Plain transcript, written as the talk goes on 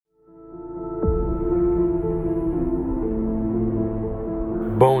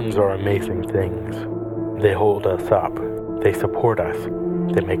Bones are amazing things. They hold us up. They support us.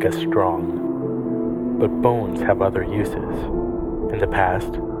 They make us strong. But bones have other uses. In the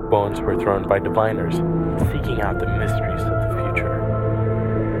past, bones were thrown by diviners, seeking out the mysteries of the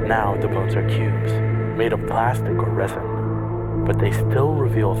future. Now the bones are cubes, made of plastic or resin, but they still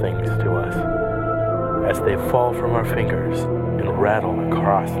reveal things to us. As they fall from our fingers and rattle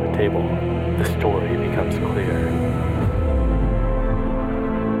across the table, the story becomes clear.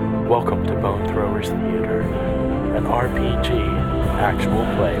 Welcome to Bone Throwers Theater, an RPG actual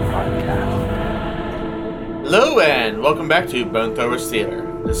play podcast. Hello and welcome back to Bone Throwers Theater.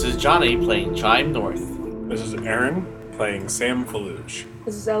 This is Johnny playing Chime North. This is Aaron playing Sam Faluge.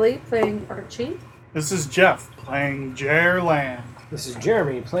 This is Ellie playing Archie. This is Jeff playing Jer Land. This is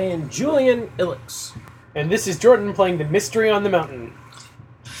Jeremy playing Julian Illix. And this is Jordan playing the Mystery on the Mountain.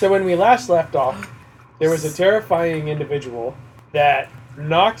 So when we last left off, there was a terrifying individual that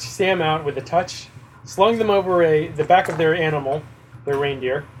knocked Sam out with a touch, slung them over the back of their animal, their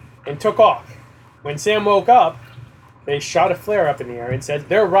reindeer, and took off. When Sam woke up, they shot a flare up in the air and said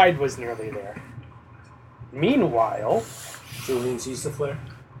their ride was nearly there. Meanwhile, Julian sees the flare.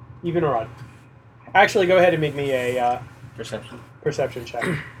 even or odd. Actually, go ahead and make me a Perception check.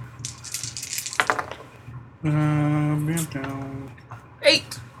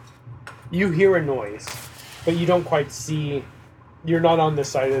 8! You hear a noise, but you don't quite see. You're not on the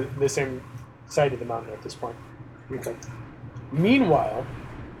same side of the mountain at this point. Okay. Meanwhile,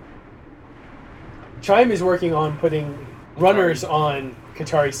 Chime is working on putting runners on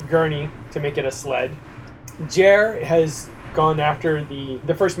Katari's gurney to make it a sled. Jer has gone after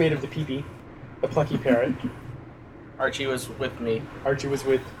the first mate of the peepee, the plucky parrot. Archie was with me, Archie was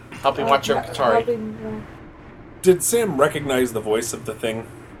with. helping watch over Katari. Did Sam recognize the voice of the thing?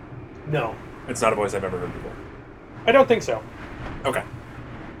 No, It's not a voice I've ever heard before. I don't think so. Okay.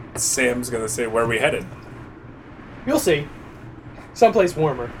 Sam's gonna say, where are we headed? You'll see. Someplace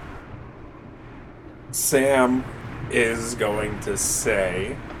warmer. Sam is going to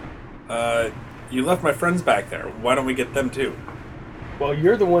say, you left my friends back there. Why don't we get them too? Well,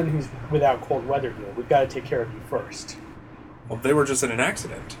 you're the one who's without cold weather here. We've got to take care of you first. Well, they were just in an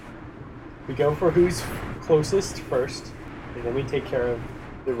accident. We go for who's closest first, and then we take care of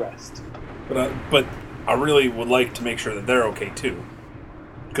the rest. But I really would like to make sure that they're okay too.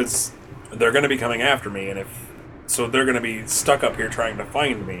 Because they're going to be coming after me, and so they're going to be stuck up here trying to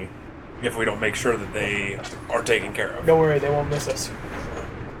find me if we don't make sure that they are taken care of. Don't worry, they won't miss us.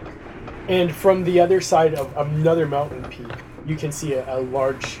 And from the other side of another mountain peak, you can see a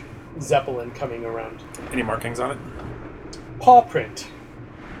large zeppelin coming around. Any markings on it? Paw print.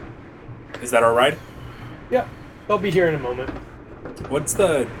 Is that our ride? Yep, they'll be here in a moment. What's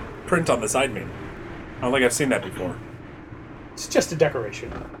the print on the side mean? I don't think I've seen that before. It's just a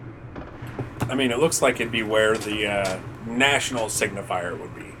decoration. I mean, it looks like it'd be where the national signifier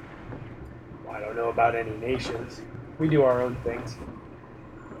would be. I don't know about any nations. We do our own things.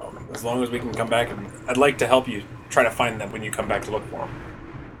 As long as we can come back, and I'd like to help you try to find them when you come back to look for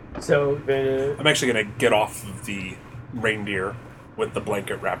them. So I'm actually going to get off of the reindeer with the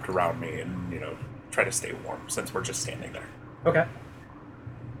blanket wrapped around me and, try to stay warm since we're just standing there. Okay.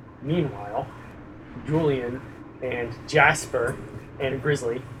 Meanwhile, Julian and Jasper and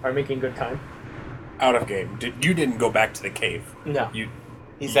Grizzly are making good time. Out of game. You didn't go back to the cave. No.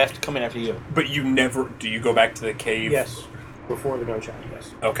 He's coming after you. But you never... Do you go back to the cave? Yes. Before the gunshot,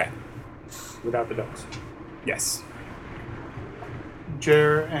 yes. Okay. Without the dogs. Yes.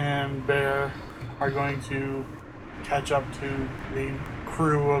 Jer and Bear are going to catch up to the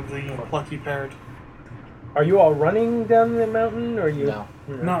crew of the Plucky Parrot. Are you all running down the mountain, or are you... No.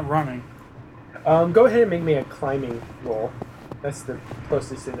 Not running. Go ahead and make me a climbing roll. That's the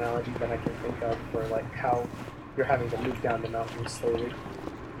closest analogy that I can think of for, how you're having to move down the mountain slowly.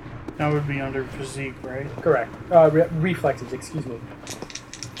 That would be under physique, right? Correct. Reflexes, excuse me.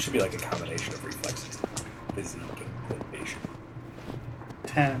 Should be like a combination of reflexes, physique, and coordination.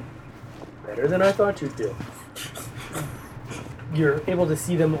 10. Better than I thought you'd do. You're able to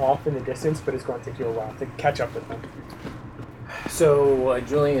see them off in the distance, but it's going to take you a while to catch up with them. So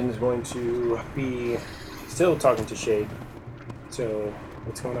Julian is going to be still talking to Shade. So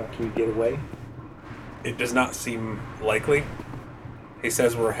what's going on? Can you get away? It does not seem likely. He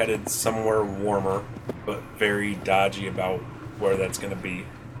says we're headed somewhere warmer, but very dodgy about where that's going to be.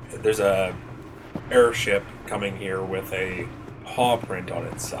 There's a airship coming here with a paw print on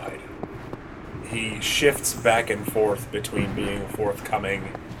its side. He shifts back and forth between being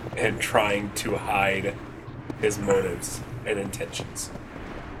forthcoming and trying to hide his motives and intentions.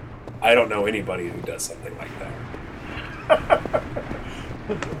 I don't know anybody who does something like that.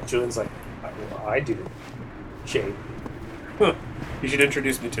 Julian's like, well, I do. Shade. You should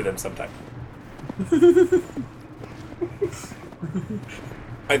introduce me to them sometime.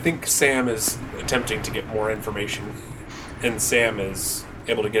 I think Sam is attempting to get more information, and Sam is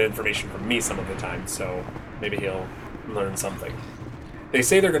able to get information from me some of the time, so maybe he'll learn something. They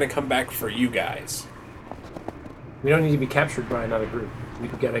say they're going to come back for you guys. We don't need to be captured by another group. We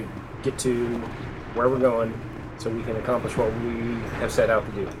gotta get to where we're going so we can accomplish what we have set out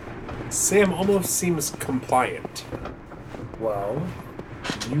to do. Sam almost seems compliant. Well,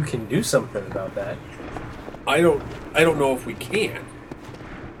 you can do something about that. I don't know if we can.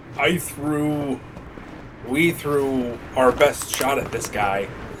 We threw our best shot at this guy,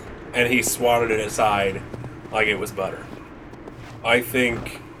 and he swatted it aside like it was butter. I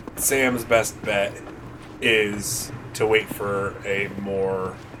think Sam's best bet is to wait for a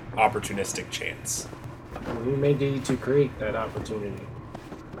more opportunistic chance. We may need to create that opportunity.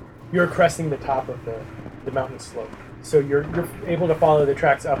 You're cresting the top of the mountain slope, so you're able to follow the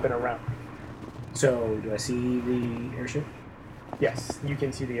tracks up and around. So, do I see the airship? Yes, you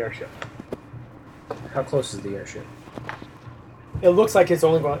can see the airship. How close is the airship? It looks like it's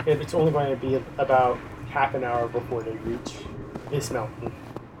only going to be about half an hour before they reach this mountain.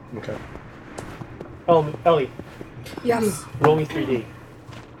 Okay. Ellie, Yes. roll me 3D.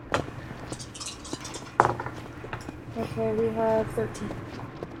 Okay, we have 13.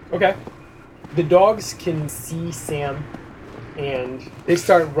 Okay. The dogs can see Sam, and they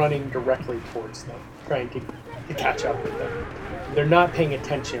start running directly towards them, trying to catch up with them. They're not paying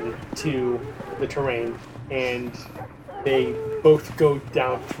attention to the terrain, and they both go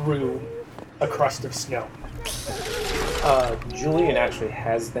down through a crust of snow. Julian actually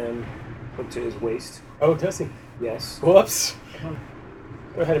has them put to his waist. Oh, does he? Yes. Whoops.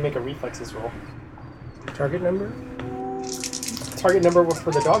 Go ahead and make a reflexes roll. Target number? Target number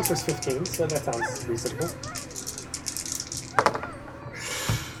for the dogs was 15, so that sounds reasonable.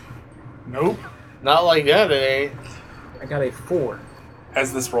 Nope. Not like that, eh? I got a 4.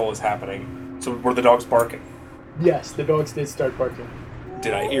 As this roll is happening, so were the dogs barking? Yes, the dogs did start barking.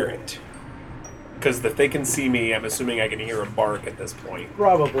 Did I hear it? Because if they can see me, I'm assuming I can hear a bark at this point.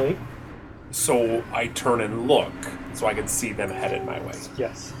 Probably. So I turn and look, so I can see them headed my way.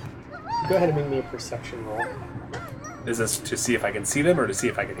 Yes. Go ahead and make me a perception roll. Is this to see if I can see them, or to see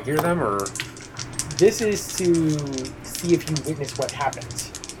if I can hear them, or... This is to see if you witness what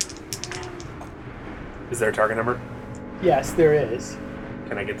happens. Is there a target number? Yes, there is.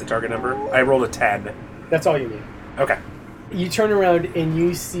 Can I get the target number? I rolled a 10. That's all you need. Okay. You turn around and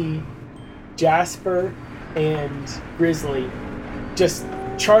you see Jasper and Grizzly just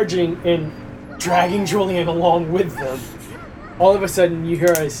charging and dragging Julian along with them. All of a sudden, you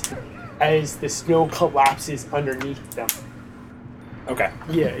hear as the snow collapses underneath them. Okay.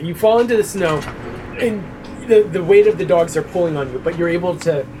 Yeah, you fall into the snow, and the weight of the dogs are pulling on you, but you're able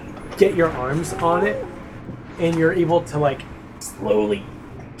to get your arms on it, and you're able to like slowly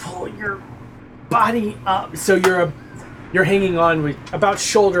pull your body up, so you're hanging on with about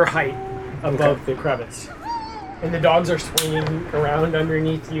shoulder height above the crevice, and the dogs are swinging around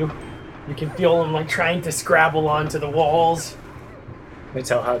underneath you. You can feel them like trying to scrabble onto the walls. Can I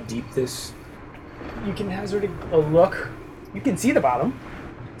tell how deep this... You can hazard a look. You can see the bottom.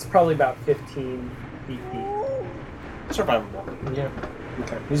 It's probably about 15 feet deep. Survivable. Yeah.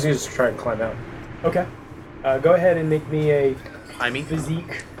 Okay. He's going to try and climb out. Okay. Go ahead and make me a Climbing.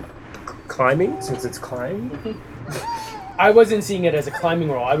 physique. Climbing? Since it's climbing? I wasn't seeing it as a climbing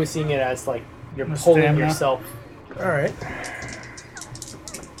roll. I was seeing it as like you're A pulling stamina. yourself. Alright.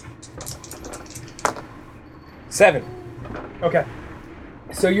 7. Okay.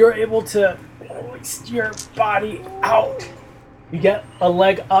 So you're able to hoist your body out. You get a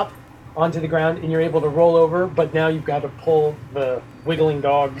leg up onto the ground and you're able to roll over, but now you've got to pull the wiggling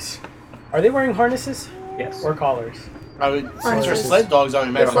dogs. Are they wearing harnesses Yes. or collars? I would, since they're Harnesses. sled dogs, I would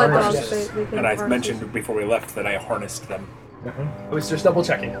imagine Sled harnesses. dogs, they can And I harnesses. mentioned before we left that I harnessed them. I was just double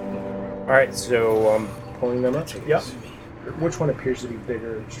checking. Alright, so pulling them up. I Yep. guess. Which one appears to be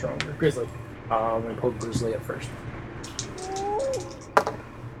bigger and stronger? Grizzly. I'm going to pull Grizzly up first.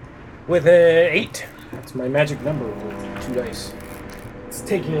 With an 8. That's my magic number with 2 dice. It's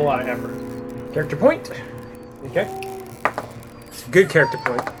taking a lot of effort. Character point. Okay. Good character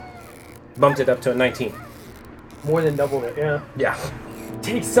point. Bumped it up to a 19. More than doubled it, yeah. Yeah.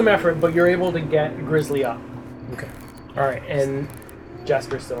 Takes some effort, but you're able to get Grizzly up. Okay. Alright, and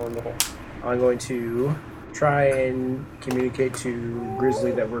Jasper's still in the hole. I'm going to try and communicate to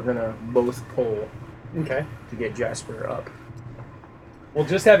Grizzly that we're going to both pull Okay. to get Jasper up. Well,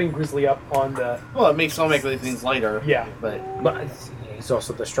 just having Grizzly up on the... Well, it makes automatically things lighter. Yeah. But But He's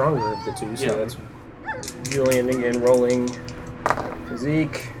also the stronger of the two, so Yeah. that's Julian again rolling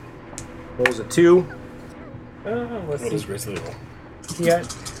physique. Rolls a 2. Let's What does see. Grizzly roll? Yeah,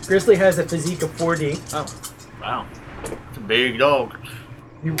 Grizzly has a physique of 4D. Oh, wow. It's a big dog.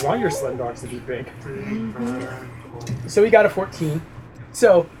 You want your sled dogs to be big. So he got a 14.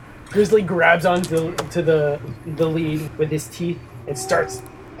 So Grizzly grabs onto the lead with his teeth and starts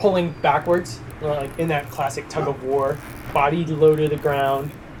pulling backwards, like in that classic tug of war, body low to the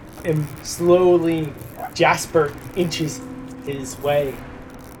ground, and slowly Jasper inches his way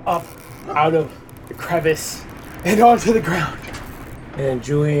up out of the crevice and onto the ground. And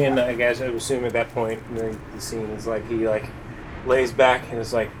Julian, I guess I would assume at that point during the scene is like he lays back and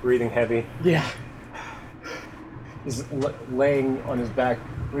is like breathing heavy. Yeah. He's laying on his back,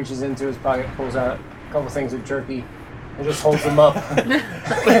 reaches into his pocket, pulls out a couple things of jerky, and just holds them up.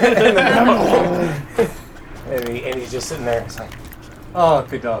 and he's just sitting there. It's like, oh,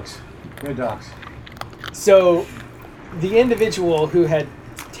 good dogs, good dogs. So the individual who had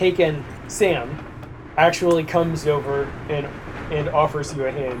taken Sam actually comes over and offers you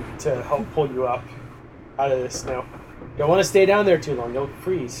a hand to help pull you up out of the snow. Don't want to stay down there too long. You'll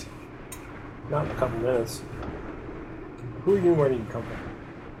freeze. Not in a couple minutes. Who are you and where do you come from?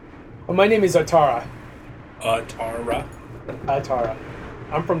 Well, my name is Atara. Tara. Atara.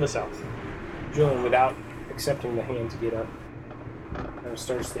 I'm from the south. Julian, without accepting the hand to get up, kind of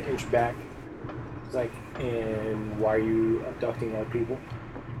starts to inch back. He's like, and why are you abducting our people?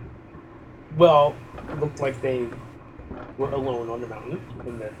 Well, it looked like they were alone on the mountain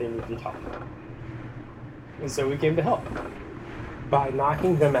and that they needed help. And so we came to help. By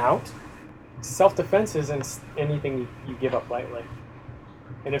knocking them out? Self-defense isn't anything you give up lightly.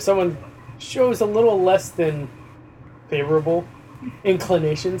 And if someone shows a little less than favorable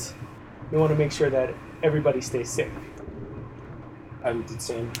inclinations, we want to make sure that everybody stays safe. Did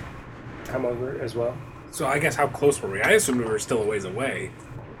Sam come over as well? So I guess how close were we? I assumed we were still a ways away.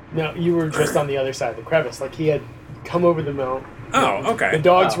 No, you were just on the other side of the crevice. Like he had come over the mountain. Oh, okay. The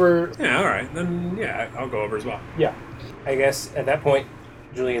dogs were... Yeah, all right. Then, yeah, I'll go over as well. Yeah. I guess at that point,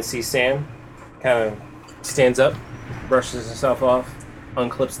 Julian sees Sam, kind of stands up, brushes himself off,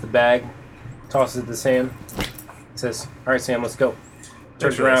 unclips the bag, tosses it to Sam, says, "All right, Sam, let's go."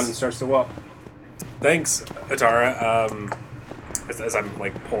 Turns for around this. and starts to walk. Thanks, Atara. As I'm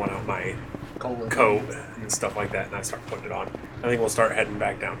like pulling out my coat and stuff like that, and I start putting it on, I think we'll start heading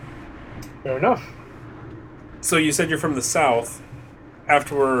back down. Fair enough. So you said you're from the south.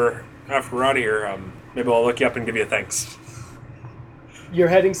 After we're out of here, maybe I'll look you up and give you a thanks. You're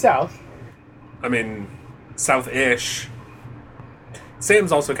heading south. I mean, south-ish.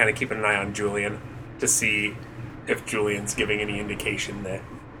 Sam's also kind of keeping an eye on Julian to see if Julian's giving any indication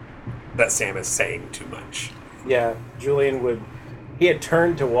that Sam is saying too much. Yeah, Julian he had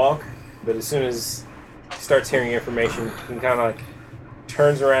turned to walk, but as soon as he starts hearing information, he kind of like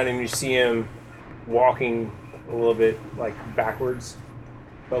turns around and you see him walking a little bit like backwards,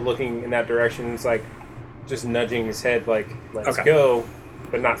 but looking in that direction. It's like just nudging his head like, let's Okay. go,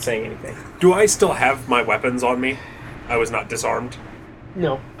 but not saying anything. Do I still have my weapons on me? I was not disarmed.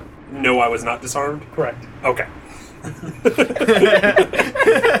 No, No, I was not disarmed. correct. Okay.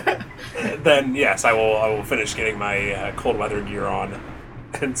 Then yes, I will finish getting my cold weather gear on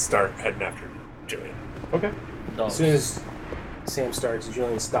and start heading after Julian. Okay. As soon as Sam starts,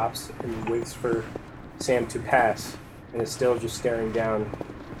 Julian stops and waits for Sam to pass, and is still just staring down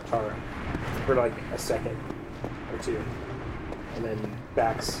Tara for like a second or two, and then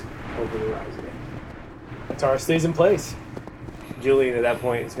backs over the rise again. Atara stays in place. Julian at that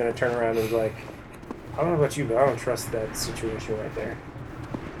point is going to turn around and be like, I don't know about you, but I don't trust that situation right there.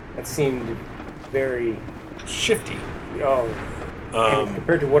 That seemed very, Shifty. and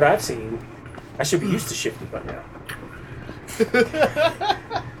compared to what I've seen, I should be used to shifting by now.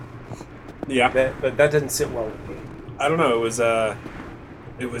 Yeah. But that doesn't sit well with me. I don't know.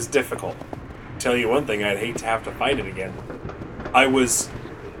 It was difficult. Tell you one thing, I'd hate to have to fight it again. I was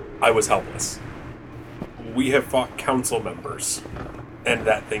helpless. We have fought council members, and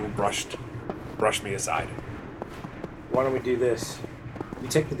that thing brushed me aside. Why don't we do this? You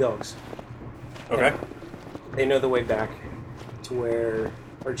take the dogs. Okay. They know the way back to where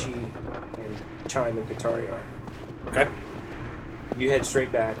Archie and Chime and Katari are. Okay. You head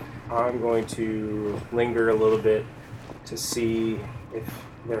straight back. I'm going to linger a little bit to see if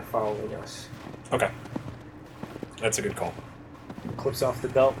they're following us. Okay. That's a good call. Clips off the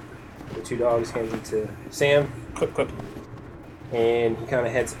belt. The two dogs hands it to Sam, Clip, clip. and he kind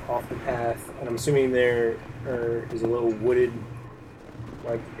of heads off the path. And I'm assuming there is a little wooded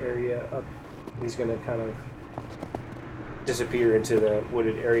like area up. He's going to kind of disappear into the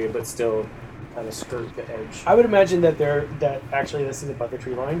wooded area, but still kind of skirt the edge. I would imagine that actually this is above the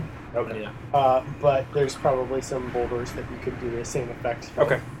tree line. Okay. Yeah. But there's probably some boulders that you could do the same effect.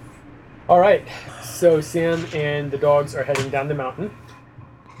 Okay. All right. So Sam and the dogs are heading down the mountain.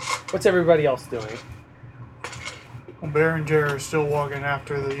 What's everybody else doing? Well, Bear and Jer are still walking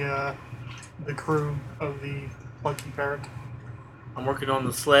after the crew of the Plucky Parrot. I'm working on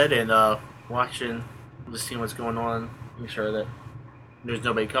the sled and watching, just seeing what's going on, making sure that there's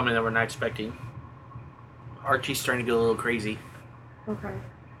nobody coming that we're not expecting. Archie's starting to get a little crazy. Okay.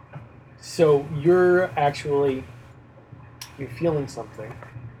 So you're feeling something.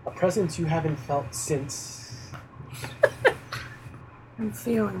 A presence you haven't felt since. I'm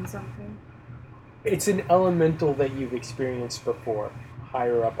feeling something. It's an elemental that you've experienced before,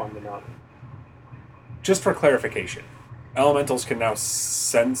 higher up on the mountain. Just for clarification, elementals can now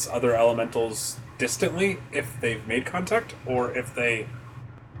sense other elementals distantly if they've made contact, or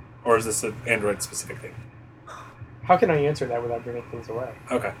is this an android specific thing? How can I answer that without giving things away?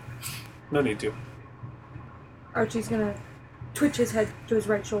 Okay, no need to. Archie's gonna twitch his head to his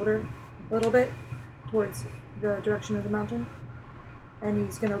right shoulder a little bit towards the direction of the mountain. And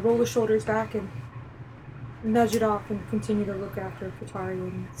he's gonna roll his shoulders back and nudge it off and continue to look after Katari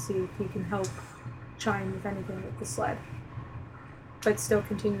and see if he can help Chime, if anything, with the sled. But still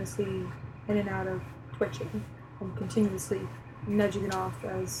continuously in and out of twitching and continuously nudging it off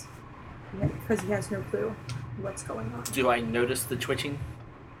because he has no clue what's going on. Do I notice the twitching?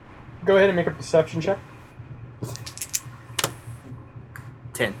 Go ahead and make a perception check.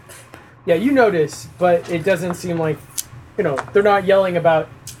 10. Yeah, you notice, but it doesn't seem like, they're not yelling about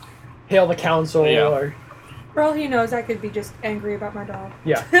hail the council or... For all he knows, I could be just angry about my dog.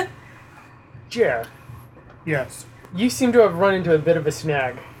 Yeah. Jer, Yes. you seem to have run into a bit of a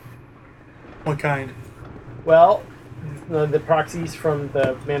snag. What kind? Well, the proxies from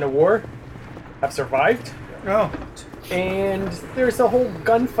the Man of War have survived, Oh. and there's a whole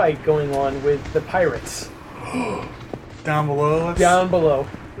gunfight going on with the pirates Down below us? down below.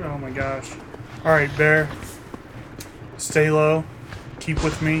 Oh my gosh. Alright, Bear. Stay low. Keep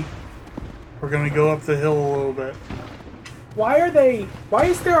with me. We're gonna go up the hill a little bit. Why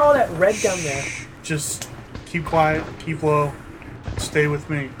is there all that red down there? Just keep quiet, keep low. Stay with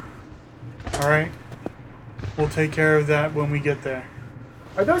me. Alright? We'll take care of that when we get there.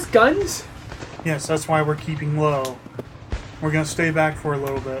 Are those guns? Yes, that's why we're keeping low. We're gonna stay back for a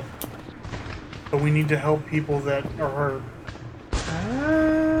little bit. But we need to help people that are hurt.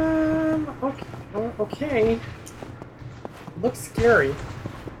 Okay. Looks scary.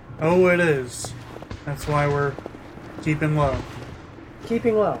 Oh, it is. That's why we're keeping low.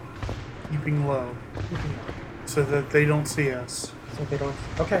 Keeping low. Keeping low. So that they don't see us. So they don't...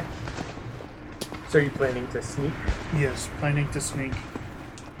 Okay. So are you planning to sneak? Yes, planning to sneak.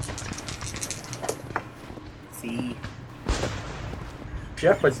 See?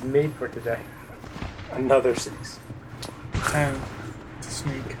 Jeff was made for today. Another 6. 10 to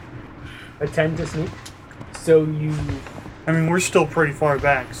sneak. A 10 to sneak? So you... I mean, we're still pretty far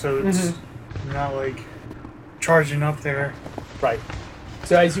back, so it's not like charging up there. Right.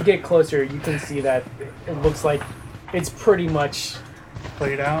 So as you get closer, you can see that it looks like it's pretty much...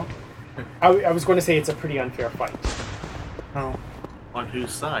 Played out. I was going to say it's a pretty unfair fight. Oh, On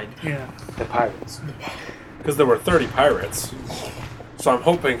whose side? yeah. The pirates. Because there were 30 pirates, so I'm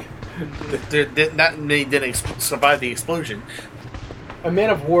hoping. Not many didn't survive the explosion. A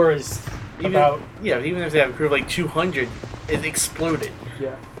Man of War is about... Even if they have a crew of like 200, it exploded.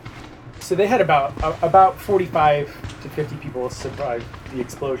 Yeah. So they had about 45 to 50 people survive the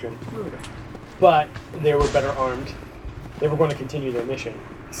explosion. But they were better armed. They were going to continue their mission.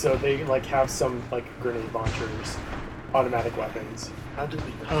 So they have some grenade launchers, automatic weapons. How did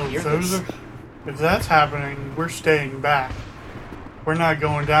we Oh, hear those this? are, if that's happening, we're staying back. We're not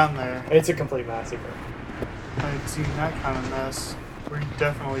going down there. It's a complete massacre. I've seen that kind of mess. We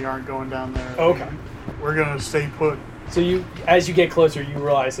definitely aren't going down there. Okay. We're gonna stay put. So as you get closer, you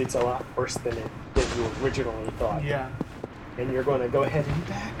realize it's a lot worse than you originally thought. Yeah. And you're going to go ahead and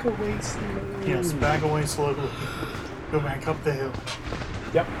back away slowly. Yes, back away slowly. Go back up the hill.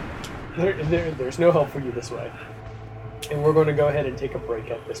 Yep. There's no help for you this way. And we're going to go ahead and take a break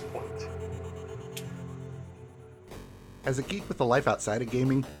at this point. As a geek with a life outside of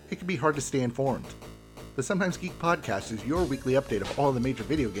gaming, it can be hard to stay informed. The Sometimes Geek podcast is your weekly update of all the major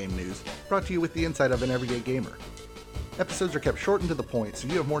video game news, brought to you with the insight of an everyday gamer. Episodes are kept short and to the point, so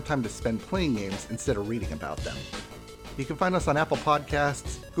you have more time to spend playing games instead of reading about them. You can find us on Apple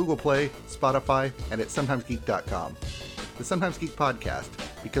Podcasts, Google Play, Spotify, and at sometimesgeek.com. The Sometimes Geek podcast,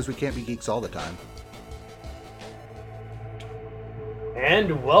 because we can't be geeks all the time.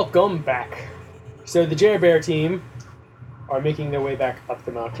 And welcome back. So the Jerry Bear team are making their way back up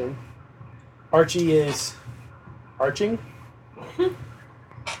the mountain. Archie is arching.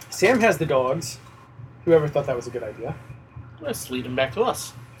 Sam has the dogs. Whoever thought that was a good idea. Let's lead them back to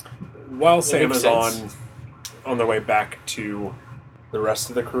us. While Sam makes is sense. on their way back to the rest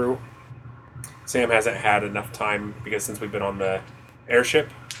of the crew, Sam hasn't had enough time, because since we've been on the airship,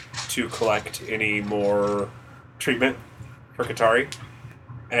 to collect any more treatment for Katari.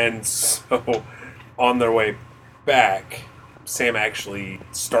 And so, on their way back, Sam actually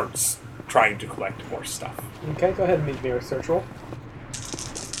starts trying to collect more stuff. Okay, go ahead and make me a research roll.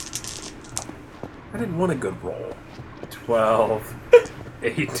 I didn't want a good roll. 12,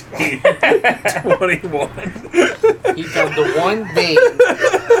 18, 21. He found the one vein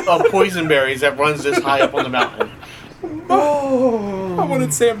of poison berries that runs this high up on the mountain. I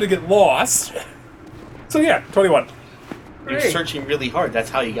wanted Sam to get lost. So yeah, 21. You're searching really hard. That's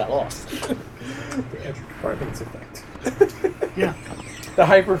how you got lost. The entry department's effect. Yeah. The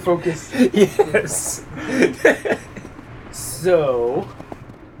hyper focus. Yes. So,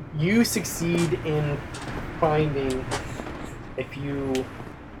 you succeed in finding a few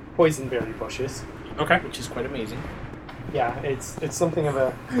poisonberry bushes. Okay. Which is quite amazing. Yeah, it's something of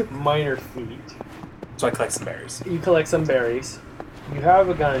a minor feat. So I collect some berries. You collect some berries. You have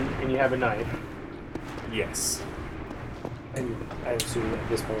a gun and you have a knife. Yes. And I assume at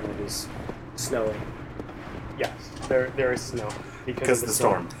this point it is snowing. Yes, there is snow Because of the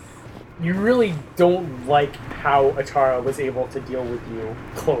storm. You really don't like how Atara was able to deal with you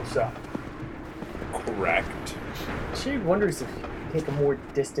close up. Correct. Shade wonders if you can take a more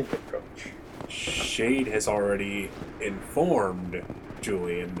distant approach. Shade has already informed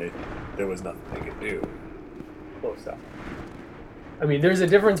Julian that there was nothing they could do. Close up. I mean, there's a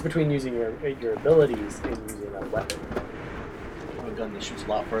difference between using your abilities and using a weapon. A gun that shoots a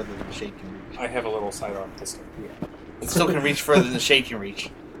lot further than Shade can reach. I have a little sidearm pistol. Yeah. It still can reach further than Shade can reach.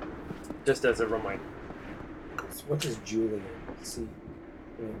 Just as a reminder. So what does Julian see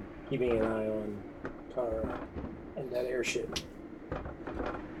in keeping an eye on Tara and that airship?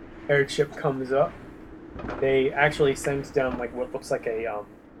 Airship comes up. They actually send down like what looks like a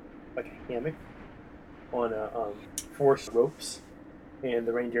hammock on four ropes, and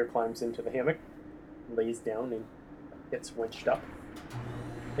the reindeer climbs into the hammock, lays down, and gets winched up.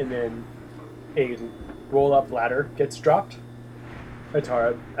 And then a roll-up ladder gets dropped.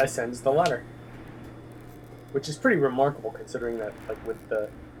 Atara ascends the ladder, which is pretty remarkable considering that, like, with the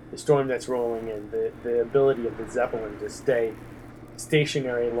storm that's rolling and the ability of the Zeppelin to stay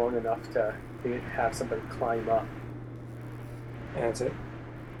stationary long enough to have somebody climb up. And that's it.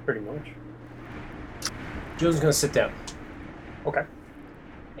 Pretty much. Julian's gonna sit down. Okay.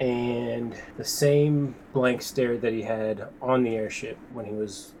 And the same blank stare that he had on the airship when he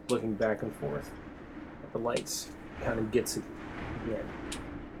was looking back and forth at the lights kind of gets it again.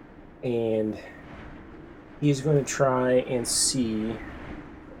 And he's going to try and see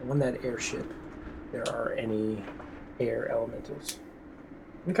on that airship there are any air elementals.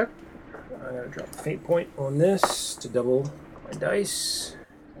 Okay. I'm going to drop the fate point on this to double my dice.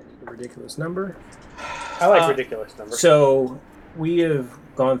 I need a ridiculous number. I like ridiculous numbers. So we have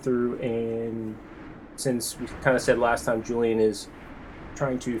gone through, and since we kind of said last time, Julian is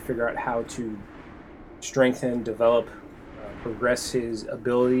trying to figure out how to strengthen, develop, progress his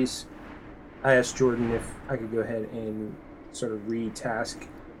abilities. I asked Jordan if I could go ahead and sort of retask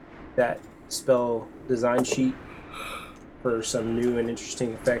that spell design sheet for some new and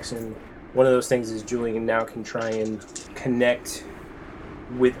interesting effects, and one of those things is Julian now can try and connect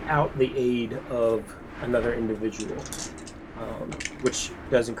without the aid of another individual, which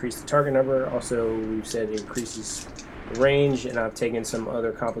does increase the target number. Also, we've said it increases the range, and I've taken some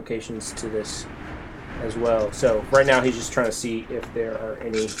other complications to this as well. So right now he's just trying to see if there are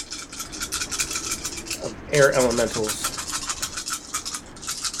any air elementals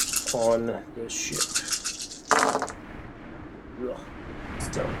on the ship. Ugh.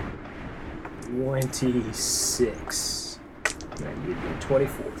 Still 26. And I need the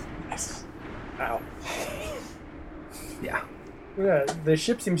 24. Yes. Ow. Yeah. Yeah, the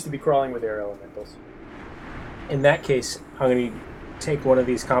ship seems to be crawling with air elementals. In that case, I'm going to take one of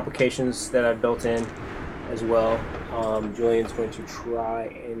these complications that I've built in as well. Julian's going to try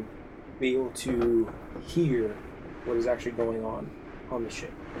and be able to hear what is actually going on the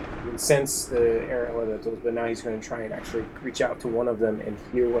ship. He can sense the air elementals, but now he's going to try and actually reach out to one of them and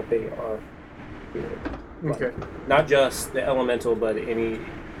hear what they are hearing. Okay. Not just the elemental, but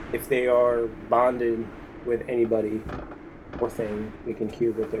if they are bonded with anybody or thing, we can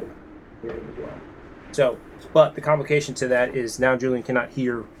hear what they're hearing as well. So, but the complication to that is now Julian cannot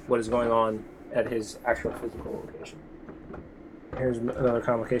hear what is going on at his actual physical location. Here's another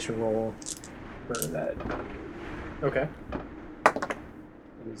complication roll for that. Okay.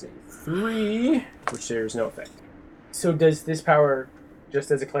 It is a 3, which there's no effect. So does this power,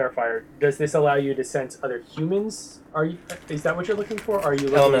 just as a clarifier, does this allow you to sense other humans? Is that what you're looking for? Or are you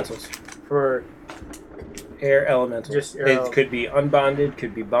looking Elementals. for Air elementals. Just air It could be unbonded,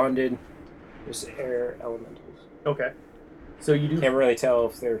 could be bonded. Just air elementals. Okay. So you do Can't really tell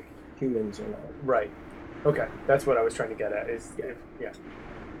if they're humans or not. right. Okay, that's what I was trying to get at. Yeah.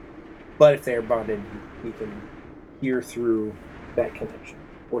 But if they're bonded, he can hear through that connection.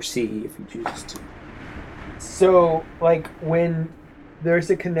 Or see if he chooses to. So, like, when there's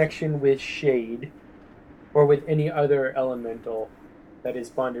a connection with Shade, or with any other elemental that is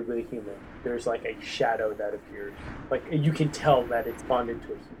bonded with a human, there's like a shadow that appears. Like, you can tell that it's bonded to a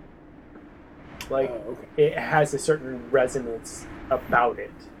human. Like, it has a certain resonance about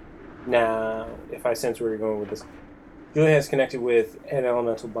it. Now, if I sense where you're going with this, Julian has connected with an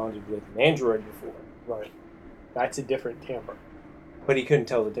elemental bonded with an android before. Right. That's a different tamper. But he couldn't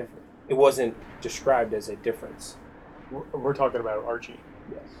tell the difference. It wasn't described as a difference. We're talking about Archie.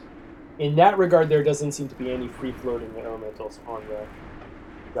 Yes. In that regard, there doesn't seem to be any free-floating elementals on the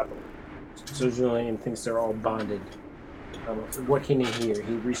Zeppelin. So Julian thinks they're all bonded. What can he hear?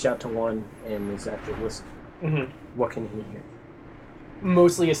 He reached out to one and is after listening. Mm-hmm. What can he hear?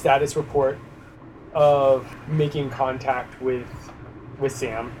 Mostly a status report of making contact with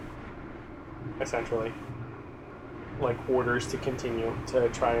Sam, essentially. Like orders to continue to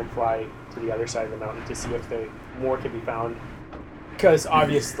try and fly to the other side of the mountain to see if more can be found. Because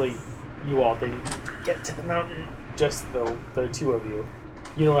obviously, you all didn't get to the mountain, just the two of you.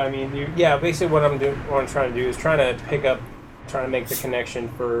 You know what I mean? Yeah, basically what I'm trying to do is trying to make the connection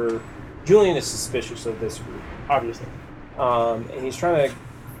for Julian is suspicious of this group, obviously. And he's trying to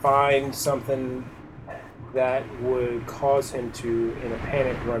find something that would cause him to, in a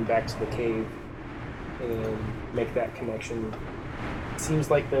panic, run back to the cave and make that connection. It seems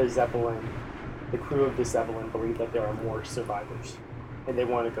like the crew of the Zeppelin believe that there are more survivors, and they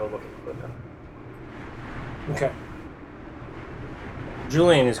want to go looking for them. Okay.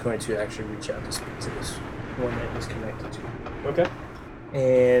 Julian is going to actually reach out to speak to this one that he's connected to. Okay.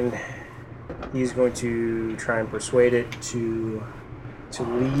 And he's going to try and persuade it to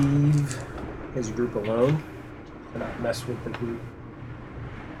leave his group alone and not mess with the group.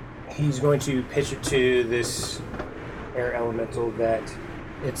 He's going to pitch it to this air elemental that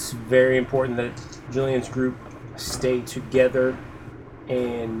it's very important that Julian's group stay together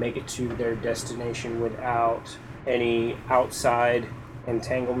and make it to their destination without any outside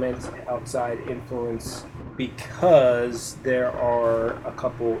entanglement, outside influence, because there are a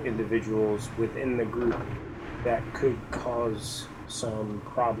couple individuals within the group that could cause some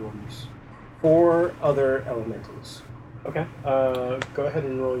problems for other elementals. Okay. Go ahead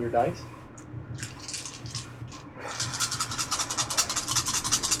and roll your dice.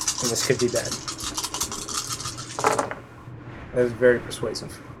 And this could be bad. That is very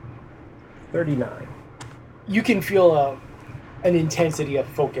persuasive. 39. You can feel an intensity of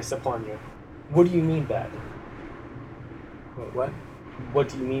focus upon you. What do you mean bad? Wait, what? What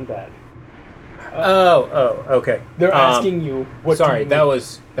do you mean bad? Oh, okay. They're asking you what sorry, do you that mean?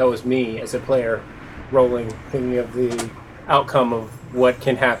 that was me as a player rolling, thinking of the outcome of what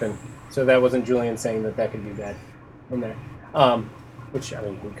can happen. So that wasn't Julian saying that could be bad in there. Which, I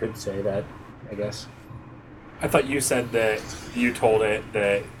mean, we could say that, I guess. I thought you said that you told it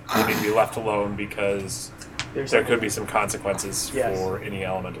that you need to be left alone because there could be some consequences for any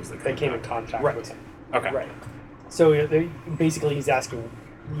elementals that came in contact with him. Okay. Right. So basically, he's asking.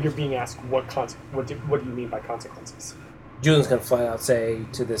 You're being asked what do you mean by consequences? Julian's gonna flat out say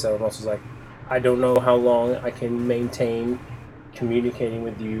to this elemental, like, I don't know how long I can maintain communicating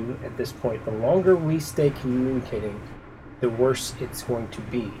with you at this point. The longer we stay communicating, the worse it's going to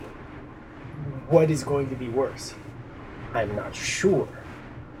be. What is going to be worse? I'm not sure.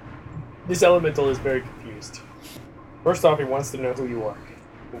 This elemental is very confused. First off, he wants to know who you are.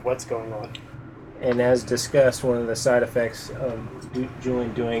 What's going on? And as discussed, one of the side effects of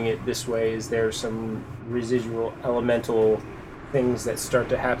Julian doing it this way is there's some residual elemental things that start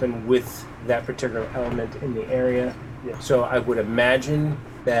to happen with that particular element in the area. Yeah. So I would imagine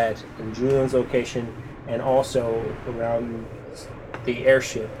that in Julian's location and also around the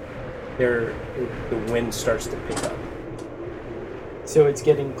airship, the wind starts to pick up. So it's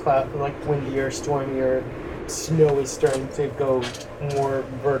getting like windier, stormier. Snow is starting to go more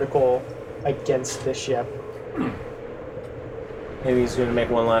vertical against the ship. And he's going to make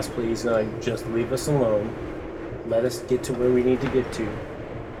one last plea. He's going to just leave us alone. Let us get to where we need to get to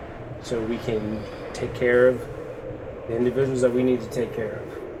so we can take care of the individuals that we need to take care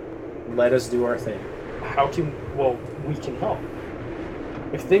of. Let us do our thing. We can help.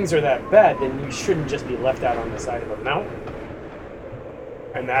 If things are that bad, then you shouldn't just be left out on the side of a mountain.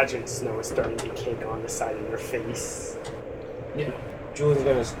 Imagine snow is starting to cake on the side of your face. Yeah. Julian's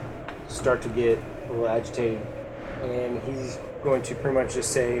going to start to get a little agitated, and he's going to pretty much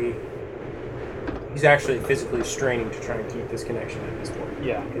just say he's actually physically straining to try and keep this connection at this point.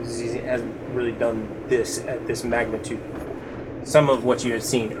 Yeah. Because he hasn't really done this at this magnitude before. Some of what you had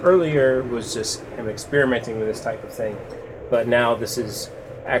seen earlier was just him experimenting with this type of thing, but now this is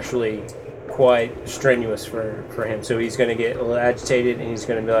actually quite strenuous for him. So he's going to get a little agitated, and he's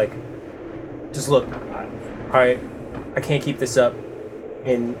going to be like, just look, I can't keep this up.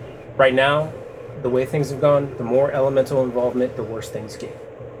 And right now, the way things have gone, the more elemental involvement, the worse things get.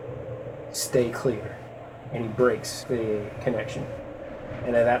 Stay clear. And he breaks the connection.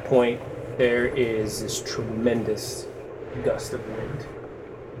 And at that point, there is this tremendous gust of wind.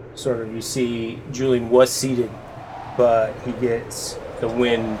 Sort of, you see Julian was seated, but he gets the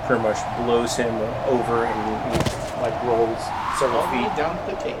wind pretty much blows him over, and he like rolls several feet down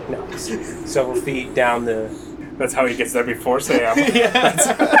the table. No, several feet down the. That's how he gets there before Sam.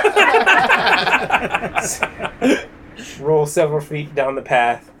 Rolls several feet down the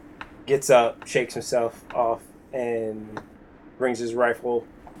path, gets up, shakes himself off, and brings his rifle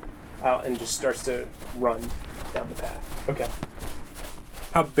out and just starts to run down the path. Okay.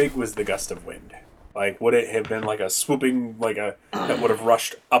 How big was the gust of wind? Like, would it have been like a swooping, that would have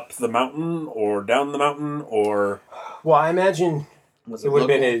rushed up the mountain or down the mountain, or? Well, I imagine Was it would have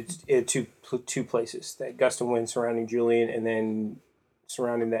local? been in two places. That gust of wind surrounding Julian, and then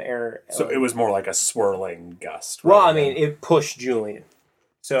surrounding the air. So it was more like a swirling gust. Well, I rather mean, than- it pushed Julian.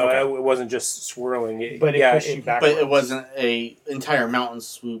 So Okay. it wasn't just swirling. But it pushed you back. But it wasn't a entire mountain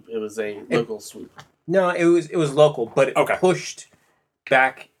swoop. It was a local swoop. No, it was local, but it Okay. pushed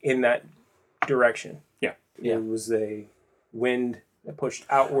back in that direction. Yeah. It was a wind that pushed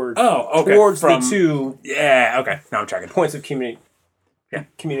outward Oh, okay. towards From the two Yeah. Okay. Now I'm tracking. points of Yeah.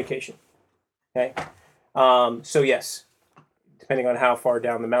 communication. Okay. So yes, depending on how far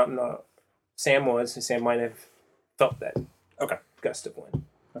down the mountain Sam might have felt that Okay. gust of wind.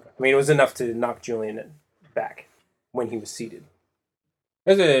 Okay. I mean, it was enough to knock Julian back when he was seated. It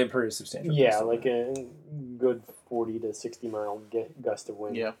was a pretty substantial. Yeah, gust of like wind. a good 40 to 60 mile gust of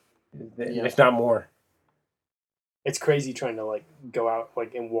wind. Yeah. If not more. It's crazy trying to like go out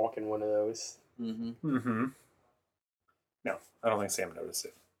like and walk in one of those. Mm-hmm. Mm-hmm. No, I don't think Sam noticed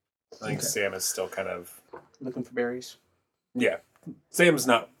it. I think Okay. Sam is still kind of Looking for berries. yeah. Sam's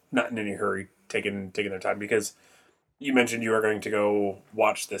not in any hurry taking their time because you mentioned you were going to go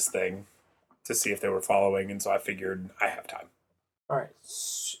watch this thing to see if they were following, and so I figured I have time. All right.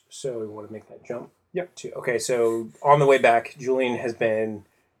 So we want to make that jump. Yep. Okay. So on the way back, Julian has been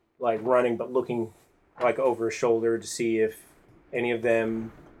like running, but looking like over his shoulder to see if any of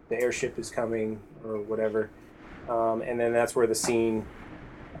them, the airship is coming or whatever. And then that's where the scene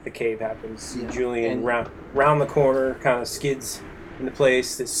at the cave happens. Yeah. Julian And- round the corner, kind of skids into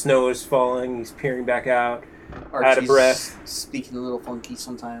place. The snow is falling. He's peering back out. Out of breath. Speaking a little funky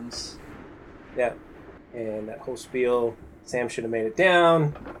sometimes. Yeah. And that whole spiel. Sam should have made it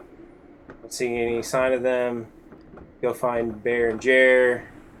down. Not seeing any sign of them. Go find Bear and Jer.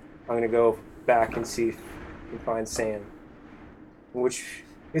 I'm going to go back and see if we can find Sam. Which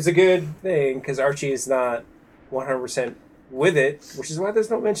is a good thing, because Archie is not 100% with it, which is why there's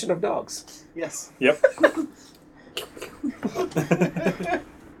no mention of dogs. Yes. Yep.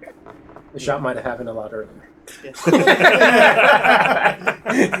 The shot might have happened a lot earlier.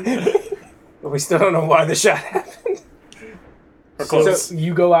 But we still don't know why the shot happened. We're close. So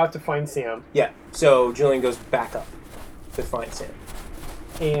you go out to find Sam, Yeah, so Julian goes back up to find Sam.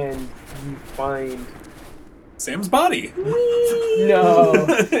 and you find Sam's body. no.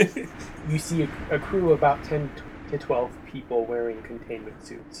 You see a crew of about 10 to 12 people wearing containment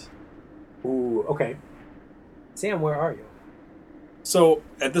suits. Ooh, okay. Sam, where are you? So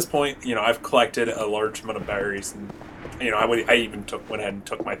at this point, I've collected a large amount of berries, and I even went ahead and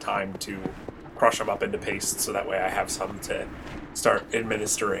took my time to crush them up into paste, so that way I have some to start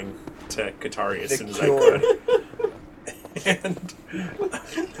administering to Katari as soon as I could. And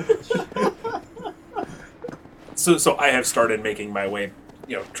so I have started making my way,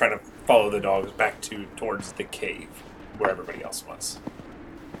 trying to follow the dogs back towards the cave where everybody else was.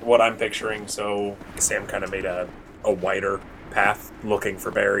 What I'm picturing, so Sam kind of made a wider path looking for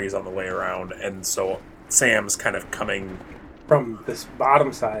berries on the way around, and so Sam's kind of coming From this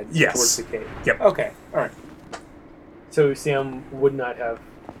bottom side Yes. towards the cave. Yep. Okay. All right. So Sam would not have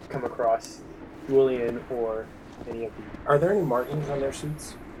come across Julian or any of the. Are there any markings on their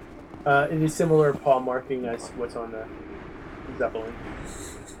suits? It is similar paw marking as what's on the Zeppelin.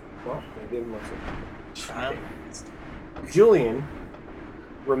 Well, they didn't look Child. Julian,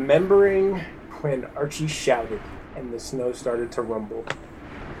 remembering when Archie shouted and the snow started to rumble,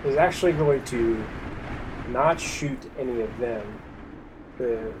 is actually going to not shoot any of them,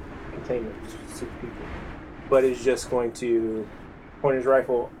 the containment suit people, but is just going to point his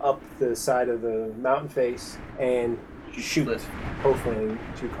rifle up the side of the mountain face and shoot Lift. hopefully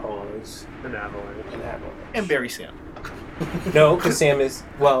to cause An avalanche. an avalanche. And bury Sam. No, because Sam is,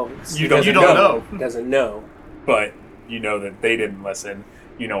 well, You don't know. Doesn't know. But you know that they didn't listen.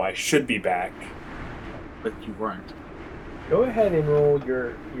 You know I should be back. But you weren't. Go ahead and roll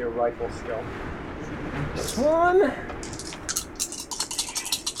your rifle skill. This one.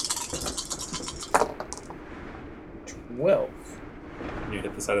 You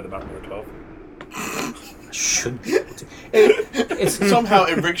hit the side of the mountain with a 12. Should be able to. It's Somehow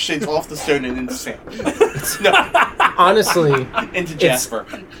it ricochets off the stone and into Sam. No, honestly, into Jasper.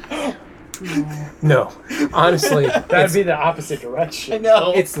 no. Honestly, That'd be the opposite direction. I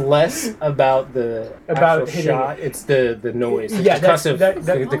know. it's less about the About actual hitting shot. It's the noise, the Yeah, that's- concussive, that-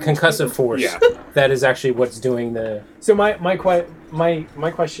 the concussive force. Yeah. That is actually what's doing the. So my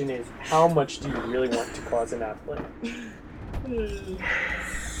question is, how much do you really want to cause an avalanche?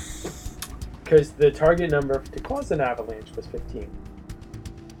 Because the target number to cause an avalanche was 15.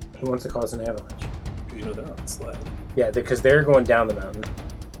 He wants to cause an avalanche. You know they're on the sled. Yeah, because they're going down the mountain.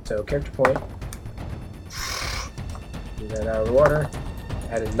 So character point. Do that out of the water.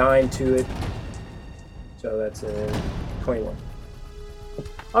 Added 9 to it. So that's a 21.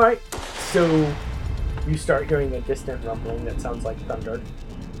 All right. So you start hearing a distant rumbling that sounds like thunder,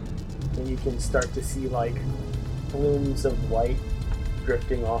 and you can start to see like plumes of light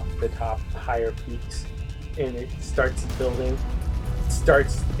drifting off the top higher peaks, and it starts building. It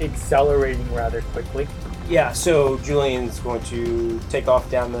starts accelerating rather quickly. Yeah, so Julian's going to take off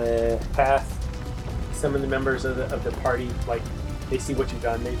down the path. Some of the members of the party, like, they see what you've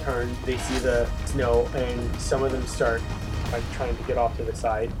done. They turn, they see the snow, and some of them start like trying to get off to the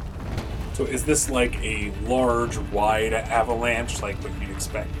side. So is this like a large, wide avalanche, like what you'd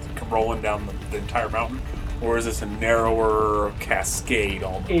expect, rolling down the entire mountain? Or is this a narrower cascade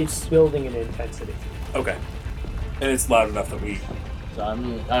almost? It's building in intensity. Okay. And it's loud enough that we... So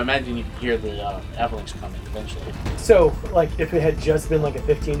I imagine you can hear the avalanche coming eventually. So, like, if it had just been like a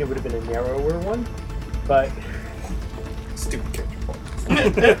 15, it would have been a narrower one. But Stupid character point.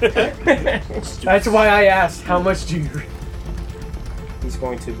 that's why I asked, how much do you... He's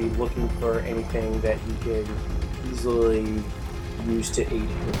going to be looking for anything that he can easily use to aid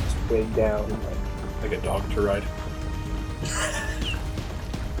him his way down. Like a dog to ride.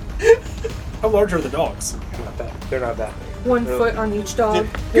 How large are the dogs? They're not that big. 1 foot on each dog.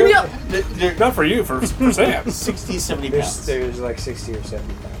 Give me up! They're Not for you, for Sam. 60, 70 There's, pounds. there's like 60 or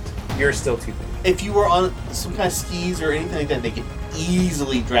 70 pounds. You're still too big. If you were on some kind of skis or anything like that, they could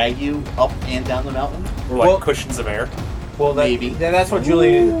easily drag you up and down the mountain. Or like Well- cushions of air. Well, Maybe. That's what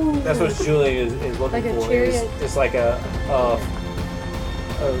Julian. That's what Julian is looking Like a for. chariot. It's like a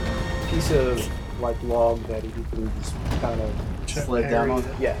piece of like log that he can just kind of Sled down on.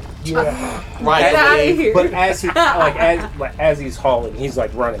 yeah. Right Get out of away. here. But as he as he's hauling, he's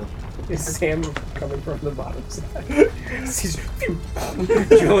like running. Is Sam coming from the bottom side? He's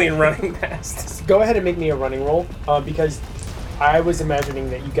Julian running past. Go ahead and make me a running roll, because I was imagining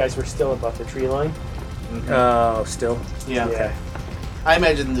that you guys were still above the tree line. Oh, still. Yeah. Okay. I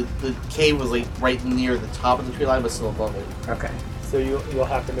imagine the cave was like right near the top of the tree line, but still above it. Okay. So you'll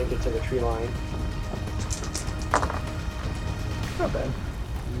have to make it to the tree line. Not bad.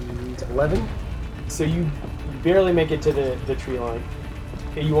 11. So you barely make it to the tree line.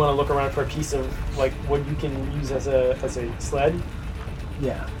 And you want to look around for a piece of like what you can use as a sled.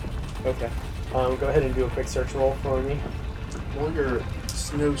 Yeah. Okay. Go ahead and do a quick search roll for me. Roll your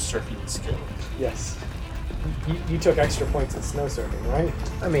snow surfing skill. Yes. You took extra points in snow surfing, right?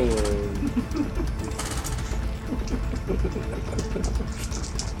 I mean.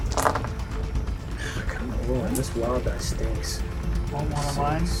 Come on, this wild guy stinks. Want one of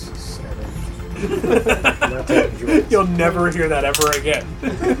mine? 7. Not that Julian. You'll never hear that ever again.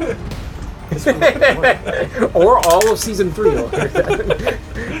 Or all of season 3. You'll hear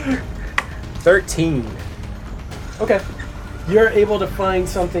that. 13. Okay. You're able to find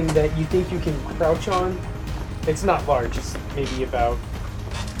something that you think you can crouch on. It's not large. It's maybe about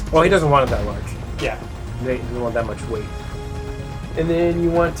Well, he doesn't want it that large. yeah. He doesn't want that much weight. And then you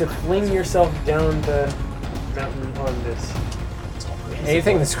want to fling yourself down the mountain on this.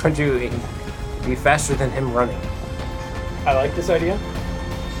 Anything that's going to be faster than him running. I like this idea.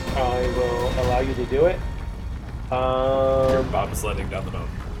 I will allow you to do it. You're bobsledding down the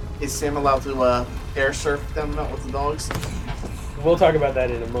mountain. Is Sam allowed to air surf down the mountain with the dogs? We'll talk about that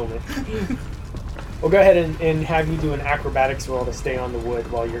in a moment. We'll go ahead and have you do an acrobatics roll to stay on the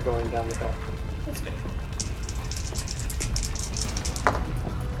wood while you're going down the hill. That's good.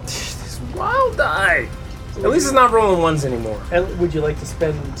 This wild die. At least it's not rolling ones anymore. And would you like to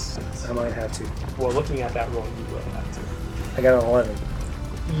spend... I might have to. Well, looking at that roll, you will have to. I got an 11.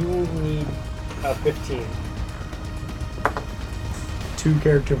 You will need a 15. 2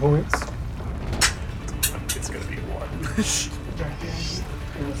 character points. It's gonna be 1.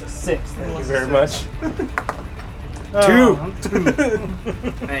 It was a 6. Thank you very much. Oh, 2.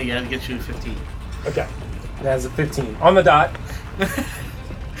 Hey, you gotta get you to 15. Okay. That's a 15. On the dot.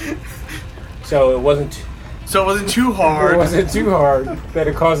 So it wasn't... So it wasn't too It hard. wasn't too hard that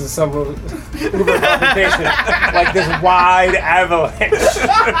it causes some uber complication, like this wide avalanche.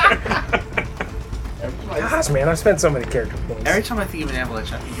 Gosh, man, I've spent so many character points. Every time I think of an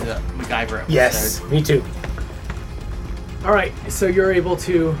avalanche, I think of the MacGyver episode. Yes, me too. All right, so you're able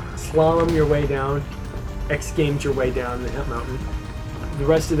to slalom your way down, X-Games your way down the mountain. The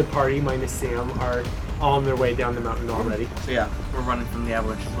rest of the party, minus Sam, are on their way down the mountain already. So yeah, we're running from the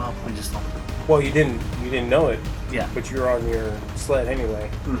avalanche as well. We just don't. Well, you didn't know it, Yeah. but you're on your sled anyway.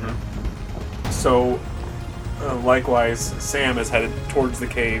 So, likewise, Sam is headed towards the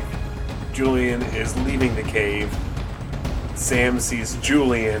cave. Julian is leaving the cave. Sam sees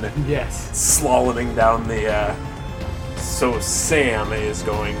Julian Yes. slaloming down the. So Sam is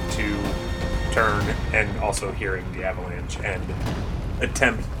going to turn and also hearing the avalanche and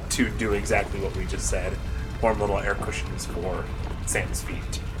attempt to do exactly what we just said. Form little air cushions for Sam's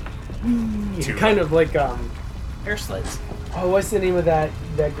feet. Kind of like Air sleds. oh, what's the name of that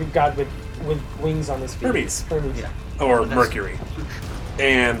Greek god with wings on his feet? Hermes. Hermes. Yeah. Or that's- Mercury.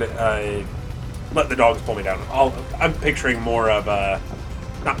 And let the dogs pull me down. I'm picturing more of a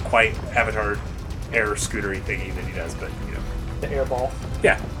not quite Avatar air scootery thingy that he does, but you know. The air ball.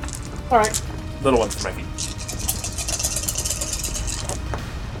 Yeah. All right. Little ones for my feet.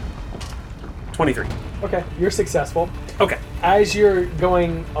 23. Okay, you're successful. Okay. As you're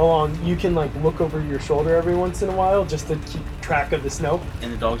going along, you can like look over your shoulder every once in a while just to keep track of the snow.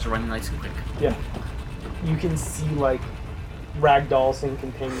 And the dogs are running nice and quick. Yeah. You can see like ragdolls in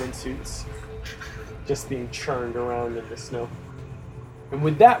containment suits just being churned around in the snow. And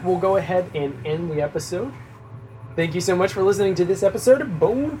with that, we'll go ahead and end the episode. Thank you so much for listening to this episode of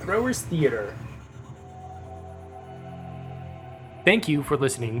Bone Throwers Theater. Thank you for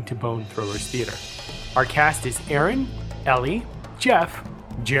listening to Bone Throwers Theater. Our cast is Aaron, Ellie, Jeff,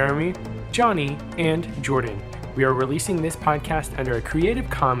 Jeremy, Johnny, and Jordan. We are releasing this podcast under a Creative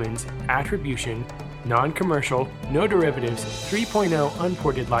Commons Attribution, Non-Commercial, No Derivatives 3.0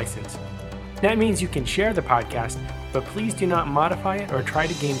 Unported license. That means you can share the podcast, but please do not modify it or try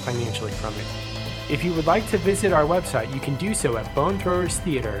to gain financially from it. If you would like to visit our website, you can do so at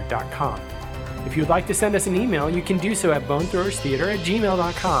bonethrowerstheater.com. If you would like to send us an email, you can do so at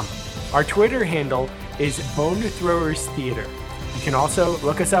bonethrowerstheater@gmail.com. Our Twitter handle is bonethrowerstheater. You can also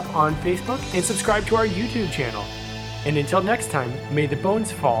look us up on Facebook and subscribe to our YouTube channel. And until next time, may the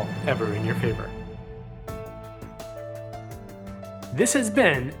bones fall ever in your favor. This has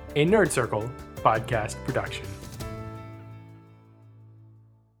been a Nerd Circle podcast production.